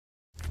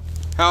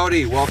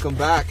Howdy, welcome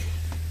back.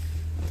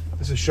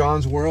 This is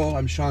Sean's World.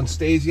 I'm Sean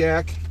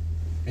Stasiak,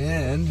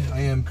 and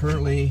I am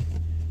currently,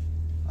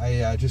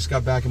 I just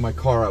got back in my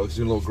car. I was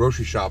doing a little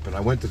grocery shopping.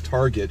 I went to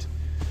Target,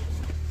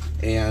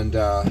 and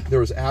there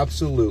was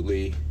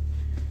absolutely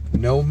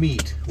no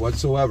meat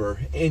whatsoever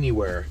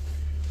anywhere.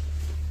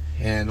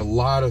 And a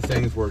lot of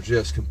things were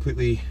just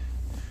completely,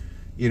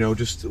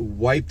 just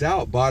wiped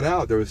out, bought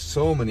out. There was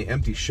so many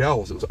empty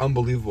shelves. It was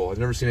unbelievable. I've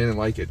never seen anything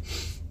like it.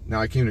 Now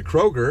I came to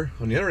Kroger,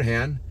 on the other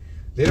hand.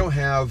 They don't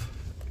have,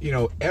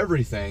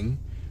 everything.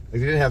 Like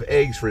they didn't have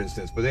eggs, for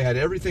instance, but they had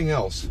everything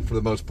else for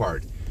the most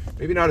part.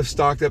 Maybe not as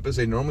stocked up as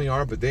they normally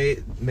are, but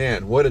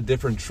man, what a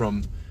difference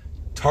from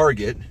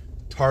Target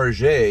to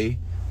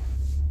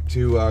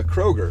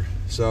Kroger.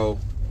 So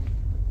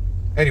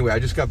anyway, I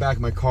just got back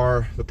in my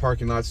car. The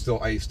parking lot's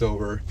still iced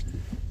over.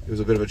 It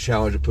was a bit of a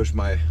challenge to push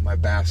my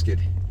basket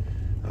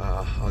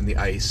on the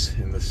ice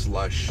and the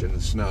slush and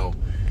the snow.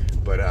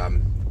 But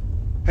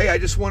hey, I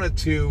just wanted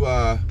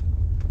to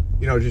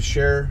just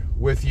share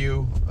with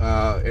you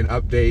and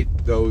update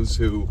those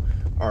who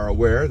are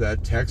aware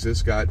that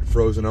Texas got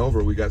frozen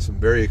over. We got some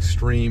very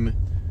extreme,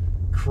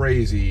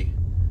 crazy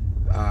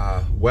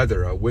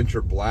weather, a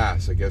winter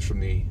blast, I guess, from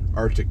the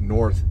Arctic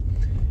North.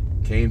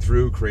 Came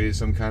through, created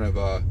some kind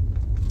of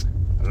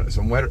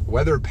some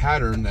weather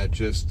pattern that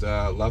just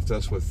left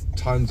us with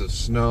tons of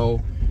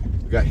snow.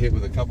 We got hit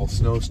with a couple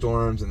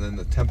snowstorms, and then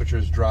the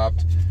temperatures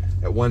dropped.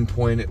 At one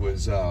point it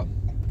was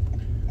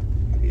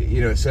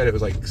it said it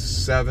was like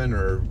 7,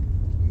 or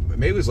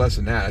maybe it was less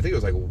than that. I think it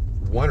was like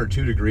 1 or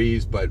 2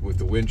 degrees, but with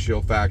the wind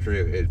chill factor,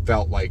 it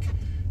felt like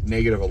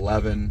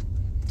 -11.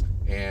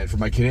 And for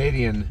my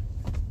Canadian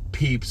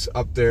peeps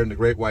up there in the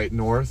Great White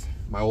North,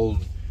 my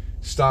old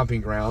stomping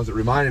grounds, it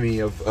reminded me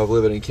of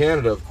living in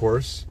Canada, of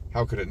course.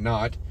 How could it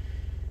not?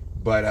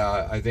 But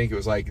I think it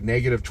was like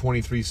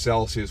 -23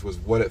 Celsius was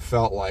what it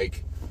felt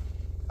like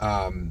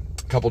a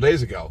couple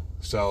days ago.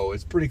 So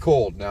it's pretty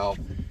cold. Now,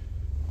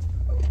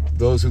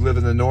 those who live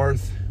in the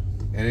north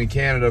and in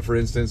Canada, for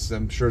instance,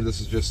 I'm sure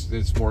this is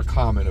it's more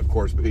common, of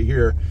course, but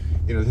here,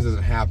 this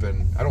doesn't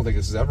happen. I don't think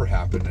this has ever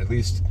happened. At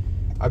least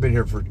I've been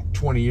here for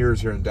 20 years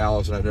here in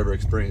Dallas, and I've never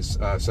experienced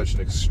such an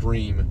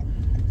extreme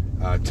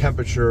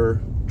temperature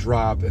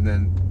drop, and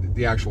then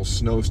the actual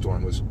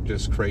snowstorm was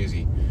just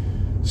crazy.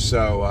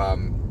 So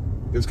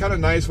it was kind of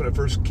nice when it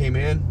first came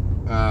in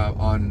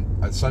on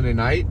Sunday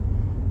night,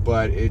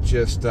 but it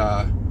just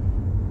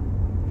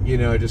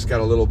it just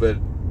got a little bit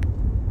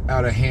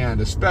out of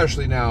hand,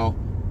 especially now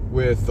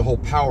with the whole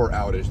power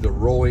outage, the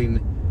rolling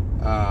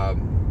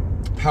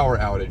power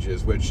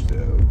outages, which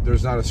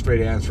there's not a straight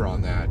answer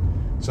on that.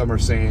 Some are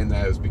saying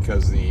that it was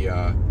because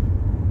the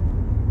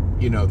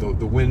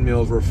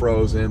windmills were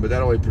frozen, but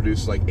that only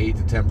produces like 8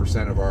 to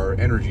 10% of our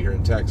energy here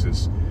in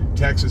Texas.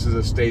 Texas is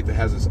a state that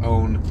has its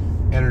own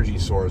energy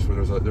source,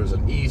 where there's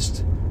an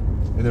east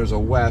and there's a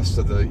west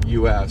of the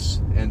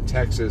U.S., and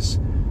Texas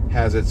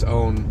has its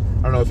own,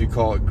 I don't know if you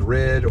call it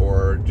grid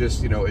or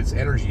just, its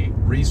energy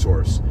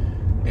resource.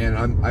 And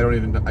I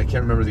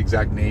can't remember the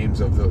exact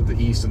names of the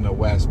east and the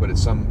west, but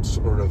it's some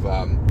sort of,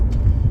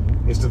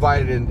 it's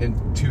divided in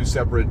 2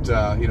 separate,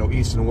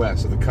 east and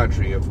west of the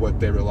country of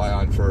what they rely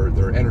on for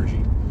their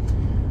energy.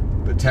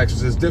 But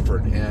Texas is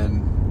different,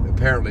 and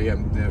apparently,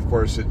 and of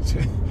course,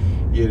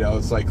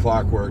 it's like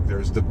clockwork.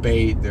 There's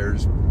debate,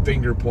 there's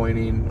finger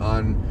pointing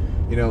on,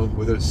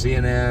 whether it's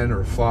CNN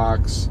or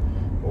Fox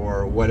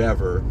or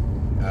whatever.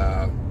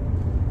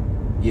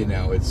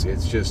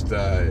 It's just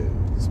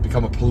it's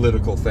become a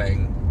political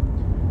thing,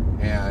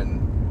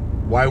 and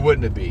why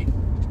wouldn't it be?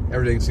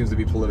 Everything seems to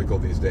be political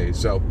these days.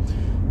 So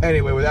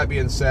anyway, with that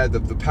being said,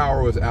 the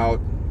power was out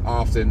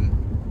often,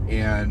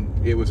 and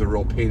it was a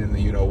real pain in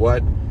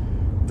the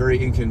very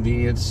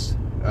inconvenient.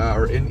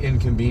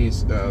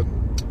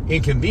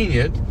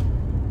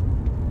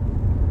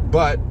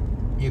 But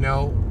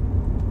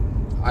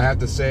I have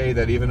to say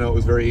that even though it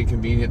was very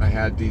inconvenient, I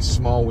had these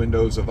small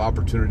windows of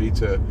opportunity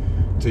to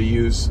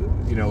use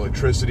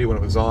electricity when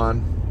it was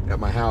on at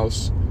my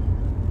house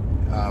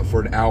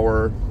for an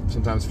hour,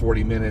 sometimes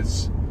 40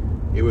 minutes.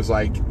 It was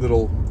like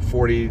little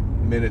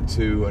 40-minute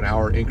to an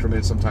hour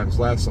increments, sometimes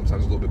less,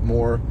 sometimes a little bit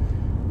more.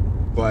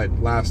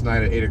 But last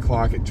night at 8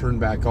 o'clock it turned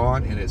back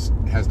on, and it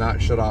has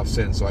not shut off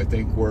since. So I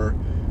think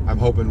I'm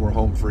hoping we're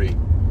home free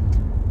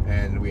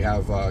and we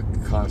have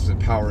constant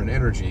power and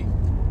energy.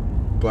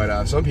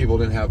 But some people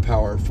didn't have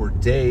power for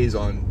days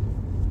on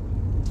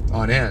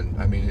end.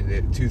 I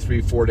mean, 2,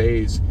 3, 4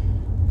 days,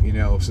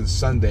 since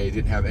Sunday,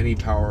 didn't have any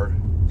power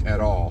at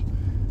all.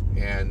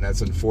 And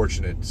that's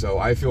unfortunate. So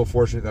I feel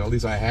fortunate that at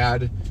least I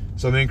had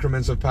some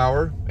increments of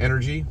power,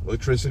 energy,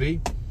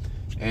 electricity.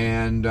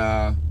 And,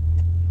 I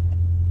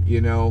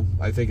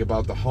think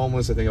about the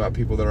homeless. I think about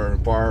people that are in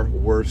far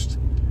worse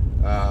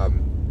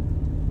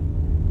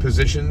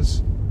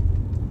positions.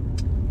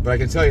 But I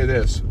can tell you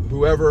this,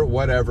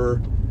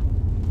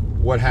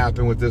 what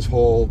happened with this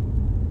whole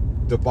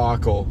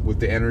debacle with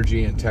the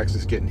energy in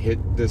Texas getting hit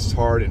this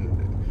hard, and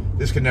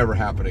this can never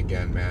happen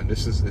again, man.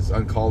 It's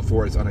uncalled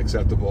for, it's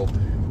unacceptable.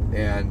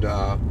 And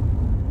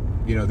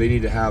they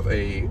need to have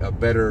a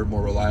better,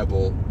 more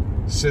reliable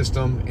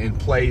system in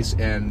place.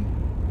 And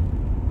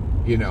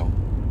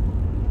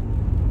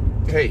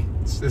hey,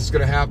 this is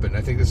going to happen.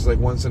 I think this is like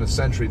once in a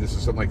century. This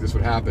is something like this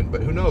would happen,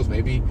 but who knows?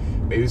 Maybe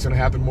it's going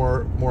to happen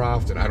more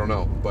often. I don't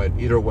know. But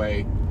either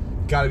way,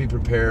 got to be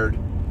prepared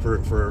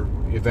for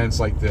events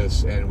like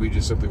this, and we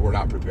just simply were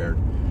not prepared.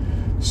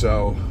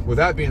 So with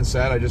that being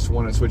said, I just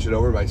want to switch it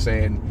over by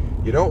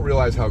saying you don't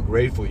realize how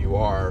grateful you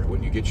are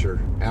when you get your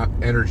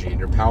energy and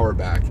your power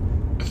back.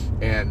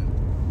 And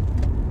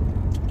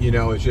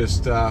it's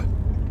just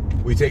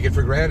we take it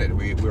for granted.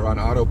 We're on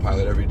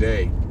autopilot every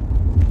day.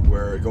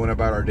 We're going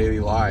about our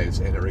daily lives,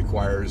 and it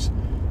requires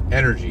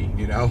energy,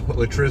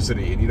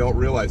 electricity, and you don't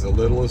realize the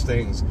littlest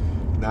things.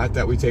 Not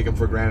that we take them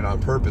for granted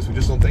on purpose. We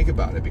just don't think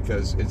about it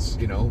because it's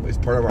it's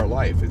part of our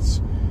life.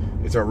 It's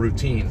our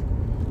routine,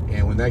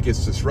 and when that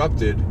gets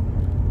disrupted,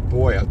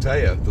 boy, I'll tell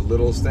you, the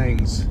littlest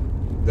things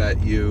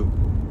that you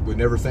would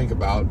never think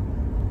about,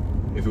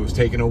 if it was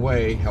taken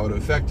away, how it would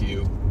affect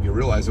you. You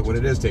realize it when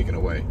it is taken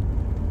away.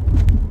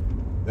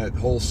 That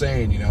whole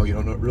saying, you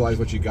don't realize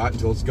what you got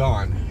until it's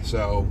gone.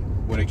 So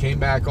when it came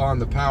back on,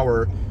 the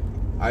power,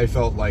 I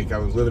felt like I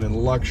was living in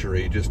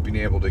luxury, just being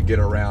able to get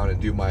around and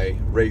do my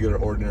regular,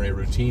 ordinary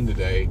routine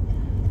today.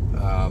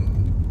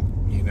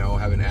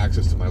 Having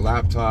access to my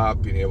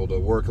laptop, being able to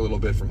work a little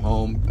bit from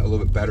home, a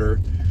little bit better.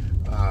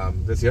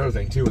 That's the other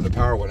thing too. When the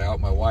power went out,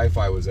 my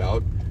Wi-Fi was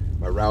out,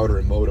 my router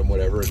and modem,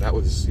 whatever, and that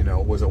was,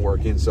 wasn't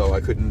working, so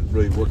I couldn't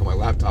really work on my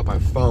laptop. My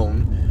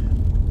phone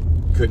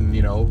couldn't,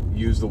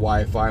 use the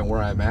Wi-Fi and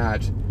where I'm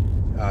at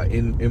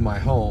in my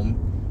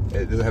home.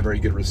 It doesn't have very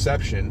good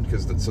reception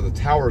so the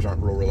towers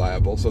aren't real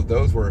reliable. So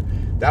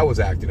that was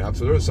acting up.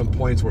 So there was some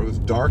points where it was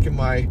dark in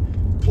my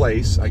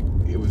place.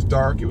 It was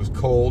dark. It was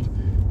cold.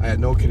 I had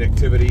no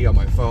connectivity on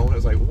my phone. I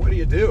was like, what do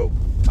you do?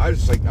 I was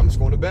just like, I'm just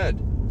going to bed.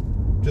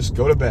 Just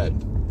go to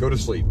bed. Go to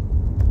sleep.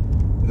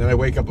 And then I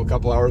wake up a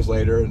couple hours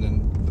later, and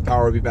then the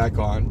power would be back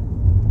on,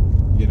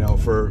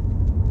 for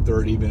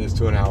 30 minutes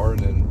to an hour, and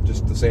then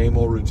just the same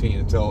old routine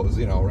until it was,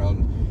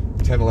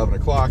 around 10, 11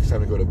 o'clock. It's time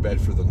to go to bed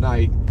for the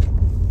night.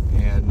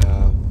 And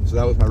so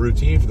that was my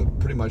routine for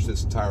pretty much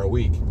this entire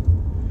week.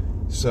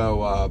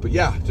 So, but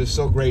yeah, just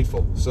so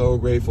grateful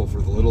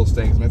for the littlest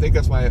things. And I think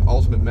that's my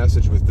ultimate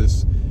message with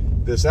this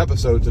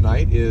episode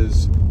tonight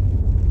is,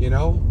 we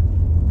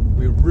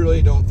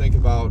really don't think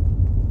about,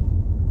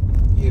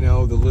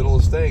 the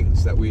littlest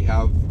things that we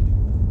have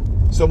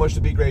so much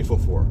to be grateful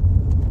for.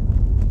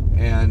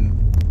 And,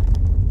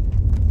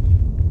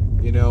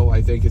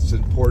 I think it's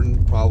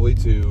important probably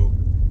to,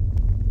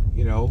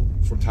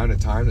 from time to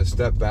time to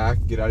step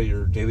back, get out of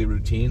your daily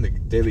routine, the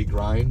daily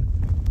grind,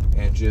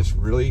 and just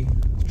really,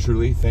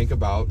 truly think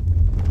about,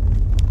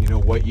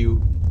 what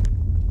you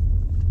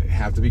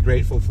have to be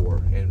grateful for,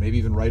 and maybe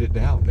even write it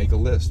down, make a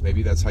list.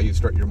 Maybe that's how you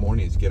start your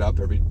mornings. Get up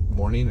every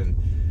morning and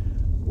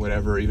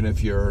whatever, even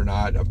if you're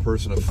not a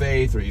person of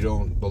faith or you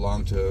don't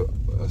belong to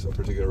a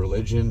particular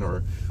religion or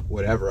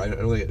whatever. I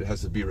don't think it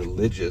has to be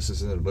religious.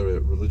 This isn't a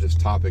religious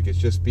topic. It's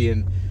just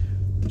being,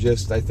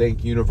 I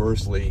think,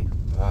 universally,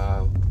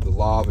 the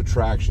law of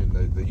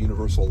attraction, the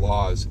universal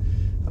laws,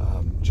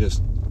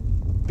 just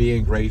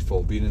being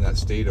grateful, being in that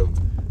state of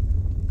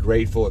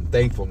grateful and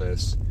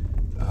thankfulness.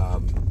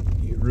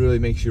 It really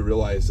makes you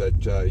realize that,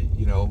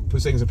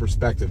 puts things in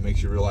perspective,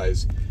 makes you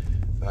realize,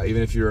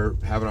 even if you're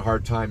having a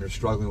hard time, you're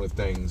struggling with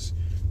things,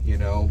 you're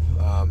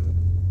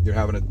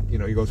having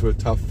you go through a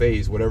tough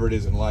phase, whatever it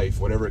is in life,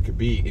 whatever it could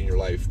be in your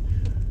life,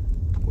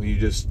 when you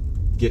just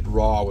get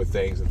raw with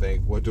things and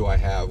think, what do I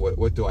have?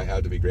 What do I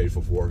have to be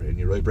grateful for? And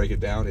you really break it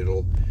down,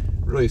 it'll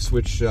really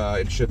switch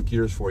and shift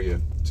gears for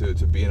you to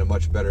be in a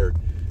much better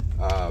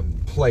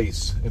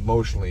place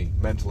emotionally,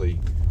 mentally,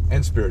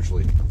 and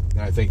spiritually.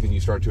 And I think then you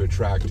start to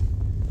attract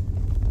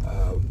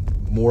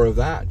more of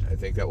that. I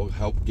think that will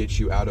help get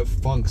you out of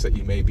funks that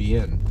you may be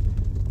in,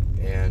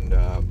 and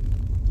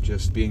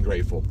just being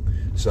grateful.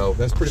 So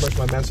that's pretty much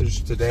my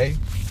message tonight.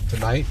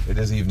 It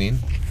is evening,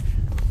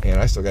 and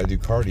I still got to do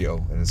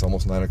cardio, and it's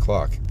almost 9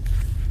 o'clock.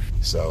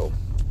 So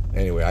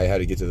anyway, I had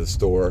to get to the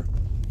store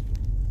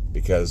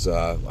because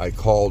I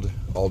called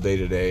all day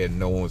today and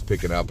no one was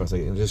picking up. I was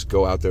like, just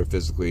go out there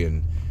physically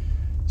and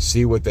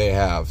see what they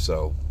have.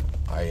 So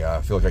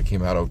I feel like I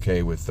came out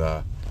okay with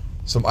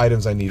some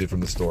items I needed from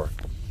the store.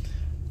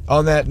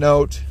 On that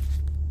note,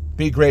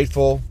 be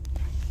grateful,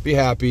 be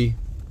happy,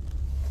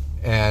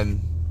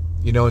 and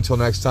until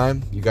next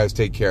time, you guys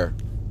take care.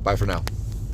 Bye for now.